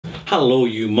Hello,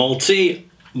 you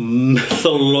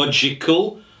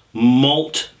multi-mythological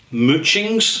malt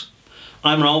moochings.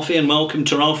 I'm Ralfy and welcome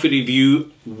to Ralfy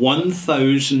Review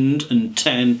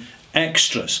 1010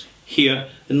 Extras here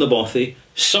in the bothy,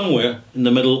 somewhere in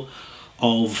the middle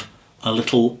of a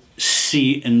little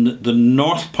sea in the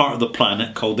north part of the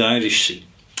planet called the Irish Sea.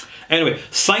 Anyway,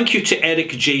 thank you to Eric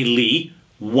J. Lee,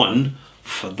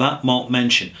 for that malt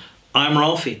mention. I'm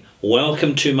Ralfy.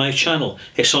 Welcome to my channel.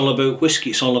 It's all about whiskey,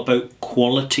 it's all about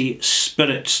quality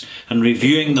spirits and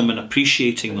reviewing them and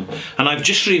appreciating them. And I've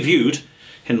just reviewed,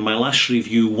 in my last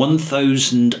review,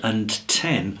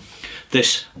 1010,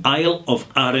 this Isle of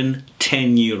Arran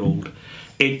 10-year-old.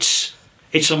 It's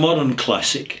a modern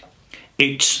classic.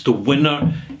 It's the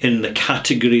winner in the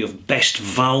category of Best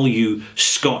Value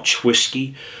Scotch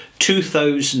Whisky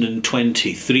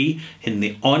 2023 in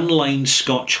the Online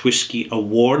Scotch Whisky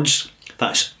Awards.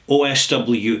 That's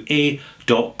oswa.co.uk.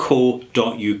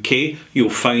 You'll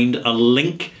find a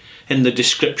link in the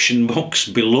description box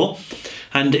below.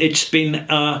 And it's been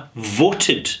a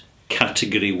voted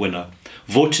category winner,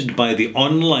 voted by the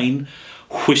online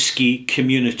whisky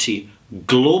community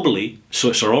globally.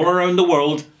 So it's all around the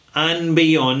world and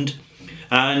beyond.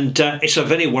 And it's a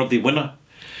very worthy winner.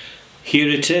 Here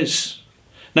it is.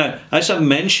 Now, as I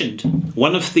mentioned,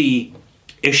 one of the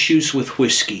issues with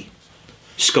whisky,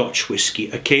 Scotch whisky,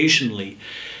 occasionally,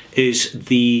 is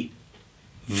the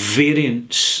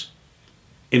variance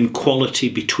in quality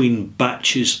between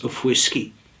batches of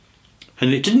whisky.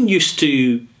 And it didn't used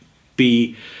to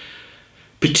be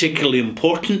particularly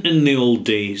important in the old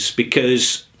days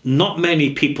because not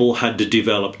many people had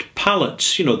developed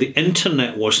palates. You know, the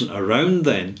internet wasn't around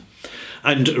then.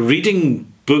 And reading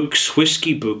books,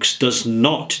 whisky books, does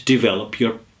not develop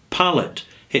your palate.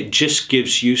 It just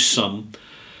gives you some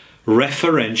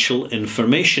referential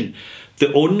information.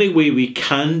 The only way we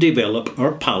can develop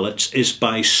our palates is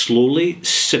by slowly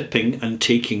sipping and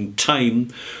taking time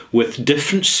with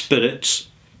different spirits,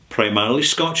 primarily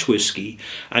Scotch whisky,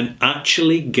 and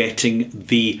actually getting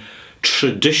the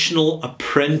traditional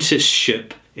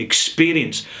apprenticeship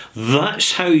experience.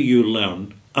 That's how you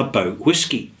learn about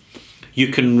whisky. You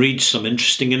can read some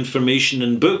interesting information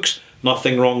in books,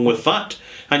 nothing wrong with that,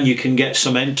 and you can get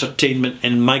some entertainment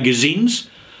in magazines,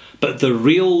 but the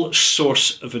real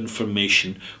source of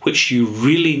information, which you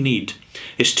really need,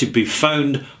 is to be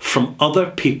found from other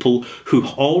people who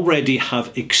already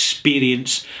have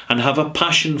experience and have a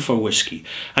passion for whisky,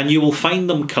 and you will find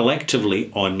them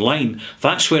collectively online.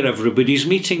 That's where everybody's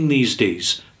meeting these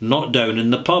days, not down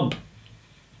in the pub.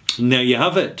 And there you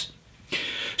have it.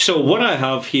 So what I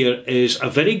have here is a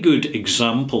very good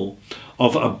example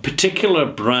of a particular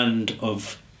brand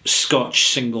of Scotch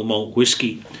single malt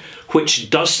whisky which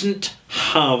doesn't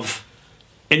have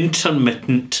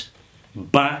intermittent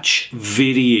batch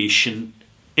variation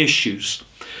issues.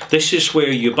 This is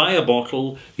where you buy a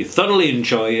bottle, you thoroughly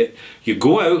enjoy it, you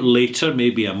go out later,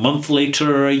 maybe a month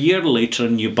later or a year later,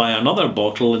 and you buy another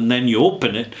bottle and then you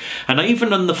open it, and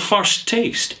even on the first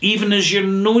taste, even as you're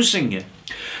nosing it,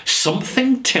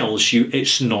 something tells you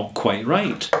it's not quite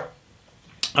right.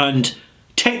 And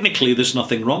technically there's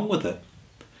nothing wrong with it.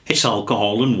 It's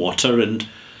alcohol and water and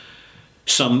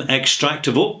some extract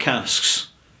of oak casks.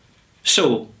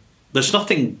 So there's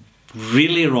nothing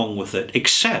really wrong with it,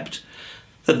 except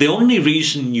that the only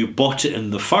reason you bought it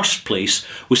in the first place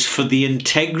was for the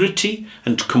integrity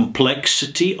and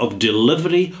complexity of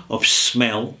delivery of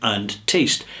smell and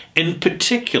taste, in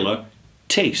particular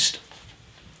taste.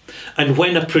 And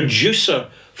when a producer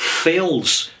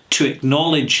fails to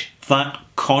acknowledge that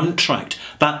contract,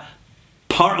 that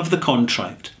part of the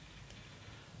contract,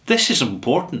 this is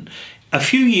important. A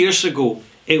few years ago,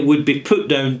 it would be put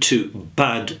down to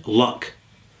bad luck.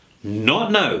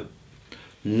 Not now.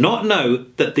 Not now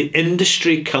that the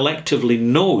industry collectively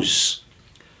knows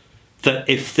that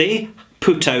if they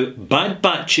put out bad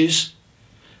batches,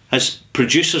 as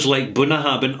producers like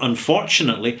Bunnahabhain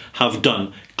unfortunately have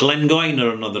done, Glengoyne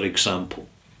are another example,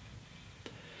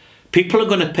 people are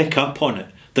going to pick up on it.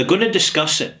 They're going to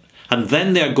discuss it. And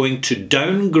then they're going to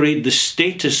downgrade the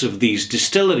status of these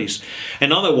distilleries.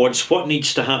 In other words, what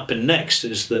needs to happen next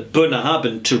is that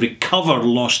Bunnahabhain, to recover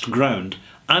lost ground,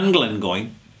 and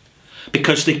Glengoyne,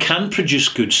 because they can produce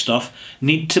good stuff,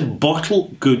 need to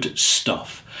bottle good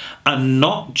stuff and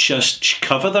not just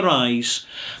cover their eyes,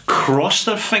 cross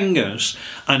their fingers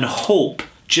and hope,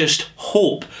 just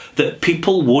hope, that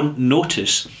people won't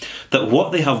notice that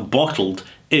what they have bottled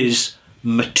is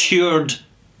matured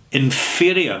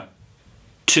inferior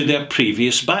to their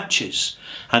previous batches.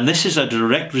 And this is a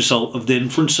direct result of the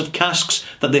influence of casks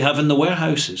that they have in the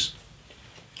warehouses.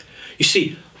 You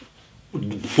see,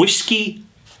 whisky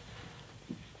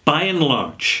by and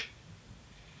large,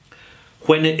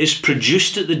 when it is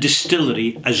produced at the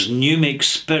distillery as new make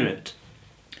spirit,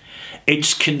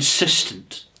 it's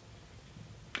consistent.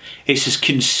 It's as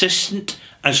consistent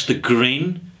as the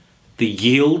grain, the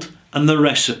yield and the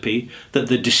recipe that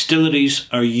the distilleries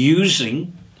are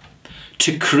using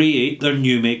to create their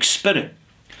new make spirit.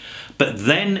 But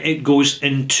then it goes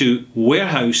into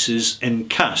warehouses in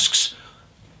casks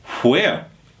where,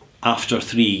 after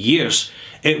 3 years,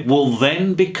 it will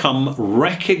then become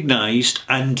recognised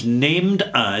and named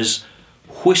as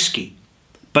whisky,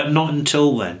 but not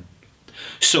until then.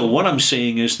 So what I'm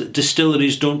saying is that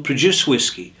distilleries don't produce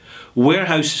whisky.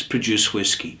 Warehouses produce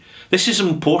whisky. This is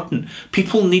important.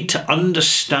 People need to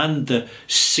understand the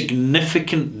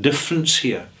significant difference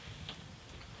here.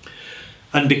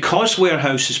 And because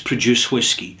warehouses produce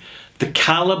whisky, the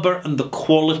calibre and the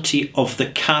quality of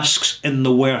the casks in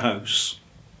the warehouse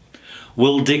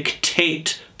will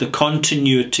dictate the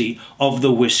continuity of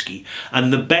the whisky,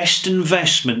 and the best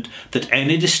investment that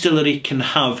any distillery can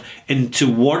have in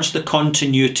towards the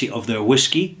continuity of their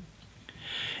whisky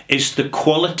is the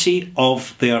quality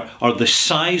of their, or the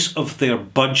size of their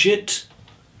budget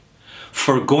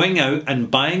for going out and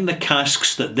buying the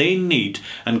casks that they need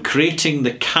and creating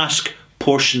the cask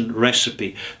portion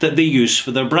recipe that they use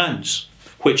for their brands,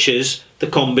 which is the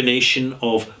combination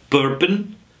of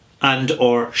bourbon and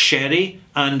or sherry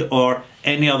and or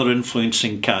any other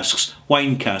influencing casks,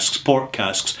 wine casks, port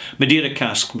casks, Madeira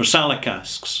casks, Marsala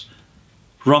casks,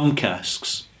 rum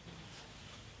casks.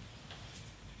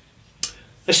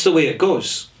 That's the way it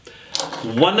goes.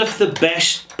 One of the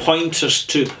best pointers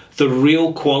to the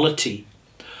real quality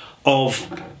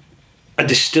of a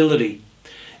distillery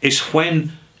is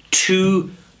when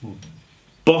 2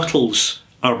 bottles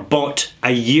are bought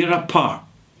a year apart,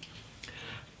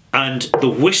 and the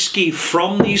whisky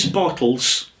from these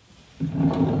bottles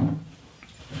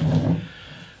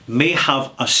may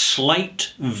have a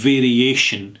slight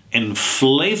variation in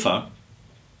flavour,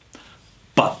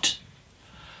 but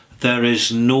there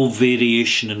is no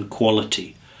variation in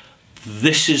quality.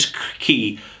 This is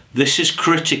key, this is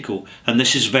critical, and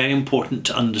this is very important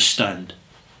to understand.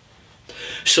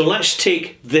 So let's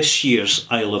take this year's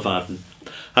Isle of Arden.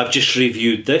 I've just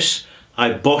reviewed this.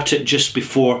 I bought it just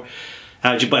before,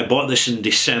 I bought this in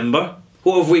December.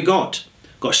 What have we got?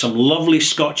 Got some lovely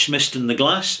Scotch mist in the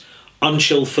glass,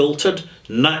 unchill filtered,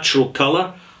 natural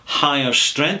colour, higher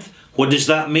strength. What does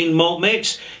that mean, malt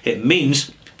mates? It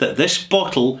means that this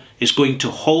bottle is going to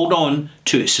hold on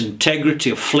to its integrity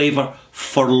of flavour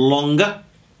for longer,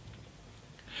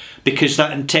 because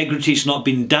that integrity has not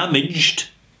been damaged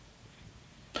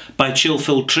by chill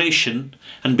filtration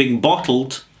and being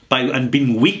bottled by, and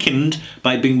being weakened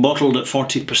by being bottled at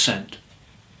 40%.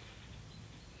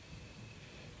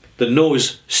 The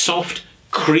nose, soft,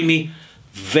 creamy,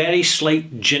 very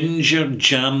slight ginger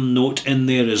jam note in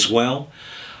there as well.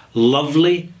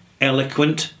 Lovely,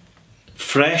 eloquent,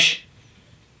 fresh,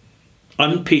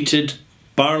 unpeated,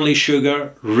 barley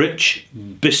sugar, rich,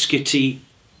 biscuity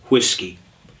whisky.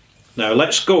 Now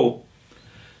let's go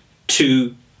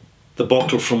to the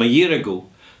bottle from a year ago.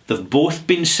 They've both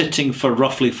been sitting for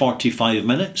roughly 45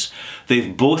 minutes.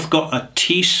 They've both got a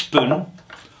teaspoon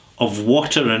of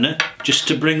water in it just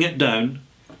to bring it down.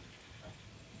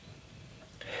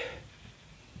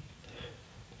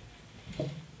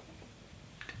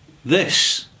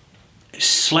 This is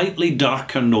slightly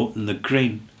darker note in the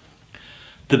grain.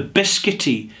 The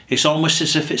biscuity is almost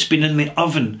as if it's been in the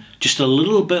oven just a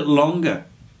little bit longer.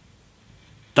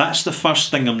 That's the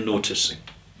first thing I'm noticing.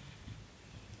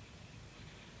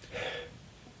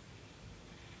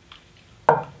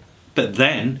 But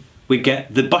then we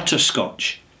get the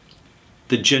butterscotch,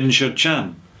 the ginger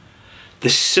jam. The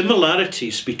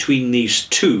similarities between these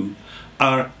two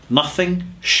are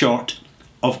nothing short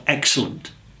of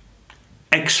excellent.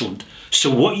 Excellent. So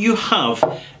what you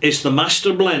have is the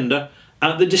master blender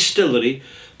at the distillery,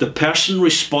 the person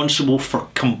responsible for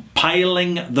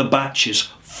compiling the batches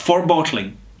for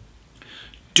bottling,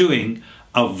 doing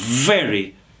a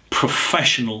very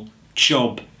professional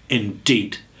job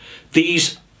indeed.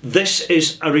 This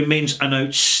remains an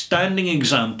outstanding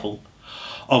example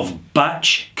of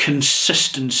batch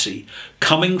consistency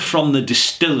coming from the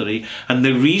distillery, and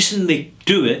the reason they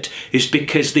do it is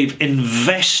because they've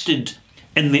invested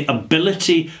in the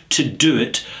ability to do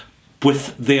it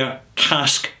with their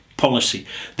cask policy.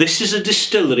 This is a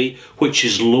distillery which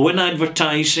is low in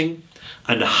advertising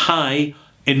and high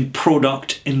in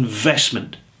product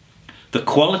investment. The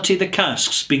quality of the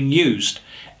casks being used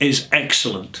is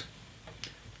excellent.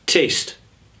 Taste.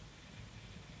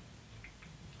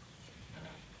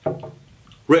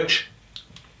 Rich,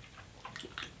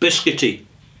 biscuity,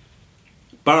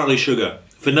 barley sugar,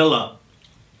 vanilla.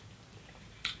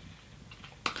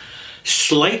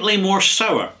 Slightly more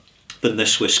sour than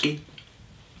this whisky.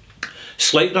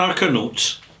 Slight darker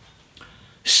notes.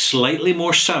 Slightly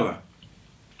more sour.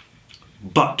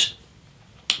 But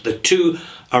the two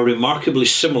are remarkably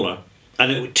similar,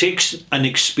 and it takes an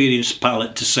experienced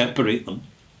palate to separate them.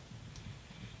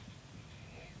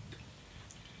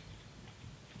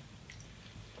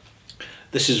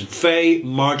 This is very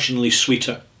marginally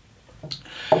sweeter.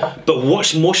 But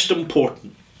what's most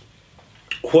important,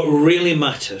 what really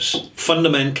matters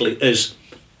fundamentally, is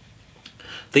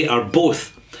they are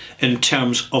both, in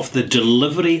terms of the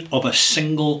delivery of a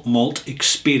single malt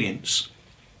experience,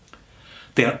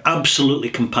 they are absolutely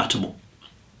compatible.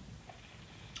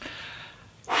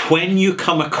 When you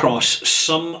come across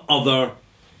some other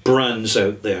brands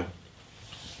out there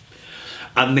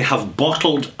and they have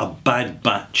bottled a bad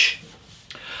batch,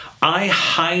 I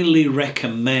highly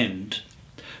recommend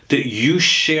that you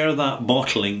share that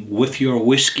bottling with your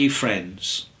whisky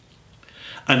friends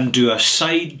and do a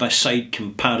side-by-side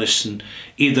comparison,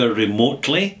 either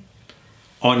remotely,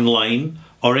 online,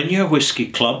 or in your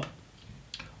whisky club,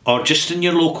 or just in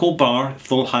your local bar if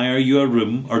they'll hire you a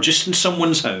room, or just in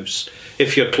someone's house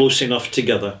if you're close enough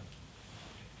together,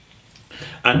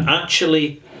 and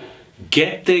actually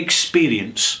get the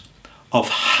experience of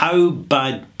how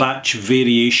bad batch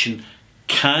variation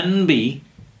can be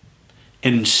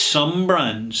in some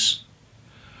brands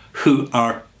who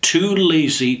are too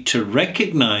lazy to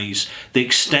recognise the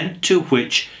extent to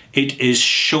which it is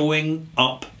showing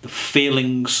up the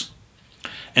failings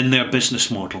in their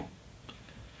business model.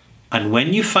 And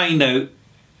when you find out,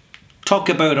 talk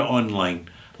about it online.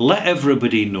 Let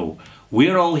everybody know.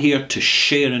 We're all here to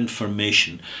share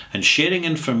information, and sharing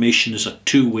information is a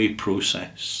two-way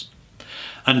process.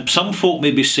 And some folk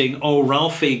may be saying, oh,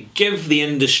 Ralfy, give the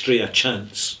industry a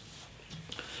chance.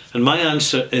 And my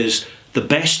answer is, the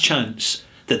best chance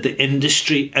that the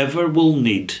industry ever will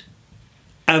need,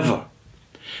 ever,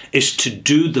 is to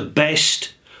do the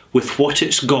best with what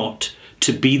it's got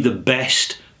to be the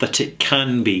best that it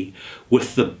can be,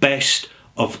 with the best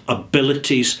of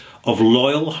abilities of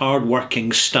loyal,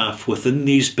 hard-working staff within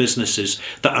these businesses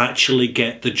that actually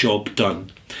get the job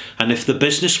done. And if the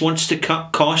business wants to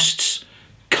cut costs,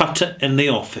 cut it in the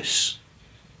office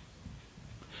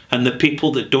and the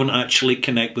people that don't actually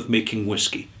connect with making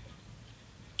whisky.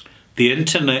 The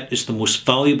internet is the most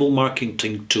valuable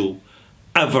marketing tool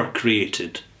ever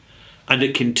created, and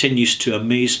it continues to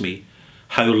amaze me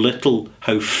how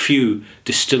few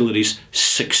distilleries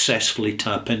successfully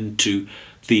tap into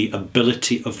the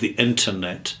ability of the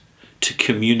internet to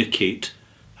communicate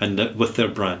with their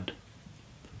brand,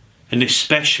 and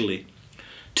especially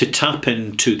to tap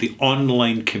into the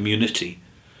online community,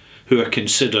 who are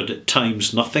considered at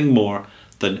times nothing more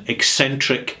than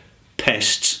eccentric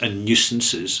pests and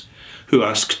nuisances who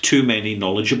ask too many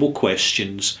knowledgeable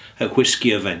questions at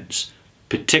whisky events,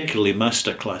 particularly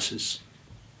masterclasses.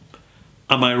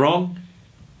 Am I wrong?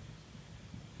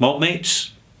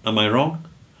 Maltmates, am I wrong?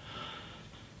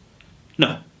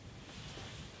 No.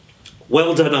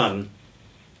 Well done, Aaron.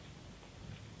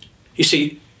 You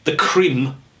see, the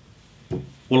cream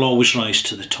will always rise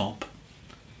to the top.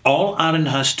 All Aaron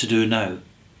has to do now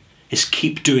is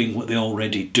keep doing what they're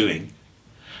already doing,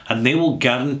 and they will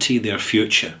guarantee their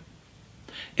future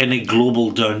in a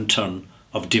global downturn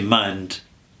of demand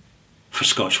for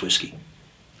Scotch whisky.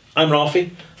 I'm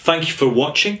Ralfy. Thank you for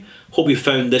watching. Hope you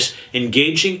found this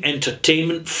engaging,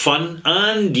 entertainment, fun,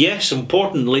 and yes,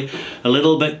 importantly, a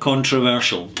little bit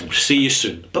controversial. See you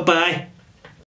soon. Bye-bye.